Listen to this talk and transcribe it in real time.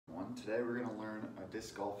Today we're going to learn a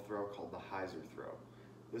disc golf throw called the Hyzer Throw.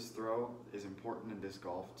 This throw is important in disc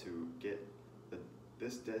golf to get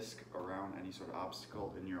this disc around any sort of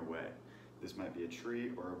obstacle in your way. This might be a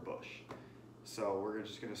tree or a bush. So we're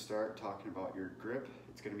just going to start talking about your grip.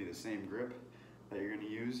 It's going to be the same grip that you're going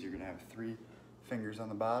to use. You're going to have 3 fingers on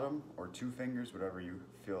the bottom or 2 fingers, whatever you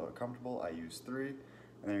feel comfortable. I use 3. And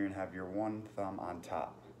then you're going to have your 1 thumb on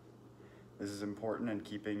top. This is important in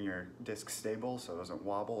keeping your disc stable so it doesn't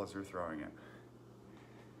wobble as you're throwing it.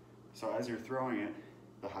 So as you're throwing it,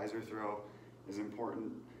 the Hyzer throw is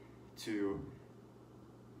important to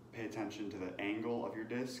pay attention to the angle of your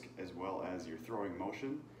disc as well as your throwing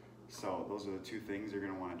motion. So those are the 2 things you're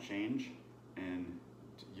going to want to change in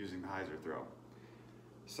using the Hyzer throw.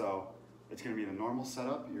 So it's going to be the normal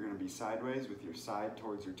setup. You're going to be sideways with your side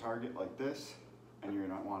towards your target like this, and you're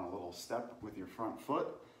going to want a little step with your front foot.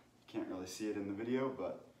 Can't really see it in the video,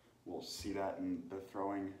 but we'll see that in the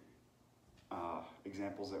throwing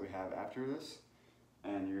examples that we have after this.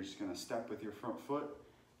 And you're just going to step with your front foot,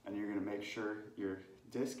 and you're going to make sure your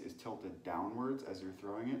disc is tilted downwards as you're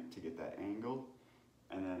throwing it to get that angle.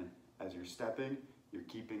 And then as you're stepping, you're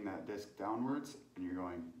keeping that disc downwards, and you're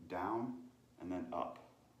going down and then up.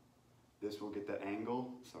 This will get that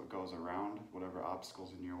angle so it goes around whatever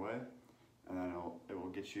obstacle's in your way, and then it will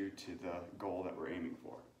get you to the goal that we're aiming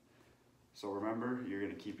for. So remember, you're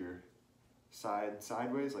going to keep your side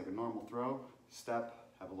sideways like a normal throw, step,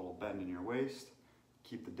 have a little bend in your waist,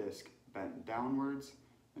 keep the disc bent downwards,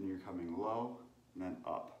 and you're coming low and then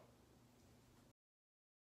up.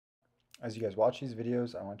 As you guys watch these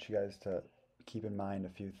videos, I want you guys to keep in mind a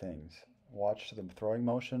few things. Watch the throwing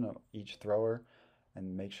motion of each thrower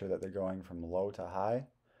and make sure that they're going from low to high,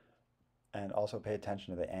 and also pay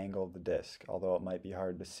attention to the angle of the disc. Although it might be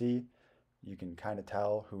hard to see, you can kind of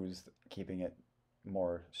tell who's keeping it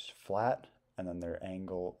more flat and then their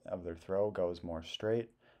angle of their throw goes more straight,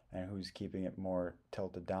 and who's keeping it more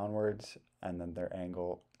tilted downwards and then their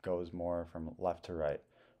angle goes more from left to right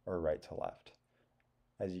or right to left.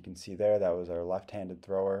 As you can see there, that was our left-handed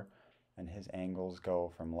thrower, and his angles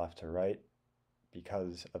go from left to right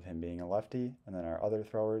because of him being a lefty, and then our other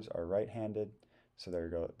throwers are right-handed, so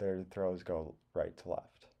their throws go right to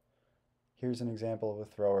left. Here's an example of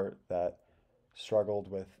a thrower that struggled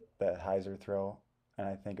with the Hyzer throw, and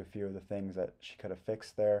I think a few of the things that she could have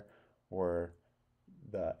fixed there were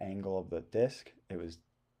the angle of the disc. It was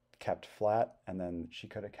kept flat, and then she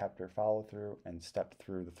could have kept her follow through and stepped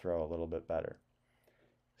through the throw a little bit better.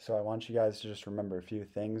 So I want you guys to just remember a few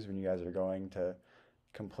things when you guys are going to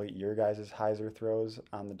complete your guys' Hyzer throws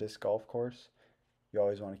on the disc golf course. You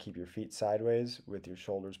always want to keep your feet sideways with your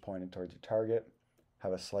shoulders pointed towards your target,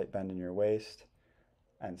 have a slight bend in your waist,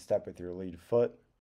 and step with your lead foot.